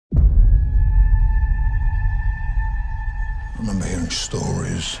remember hearing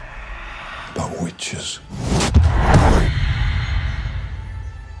stories about witches.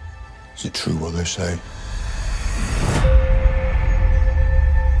 Is it true what they say?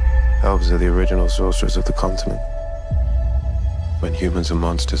 Elves are the original sorcerers of the continent. When humans and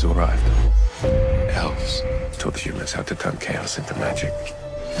monsters arrived, elves taught humans how to turn chaos into magic.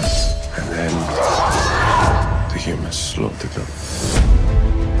 And then the humans slaughtered them.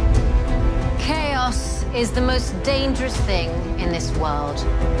 Chaos is the most dangerous thing in this world.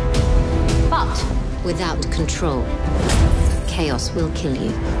 But without control, chaos will kill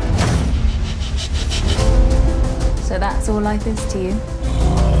you. So that's all life is to you?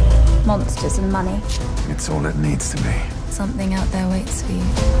 Monsters and money? It's all it needs to be. Something out there waits for you.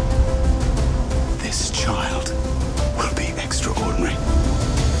 This child will be extraordinary.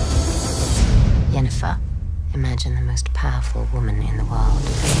 Yennefer, imagine the most powerful woman in the world.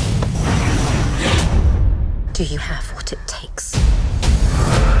 Do you have what it takes?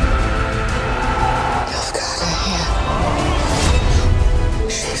 Nilfgaard are here.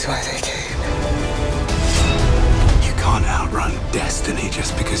 She's why they came. You can't outrun destiny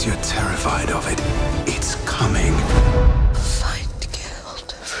just because you're terrified of it. It's coming. Find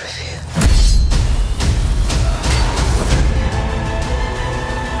Geralt of Rivia.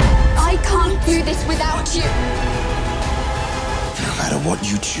 I can't do this without you. No matter what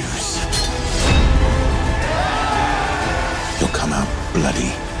you choose, you'll come out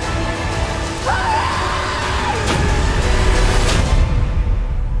bloody.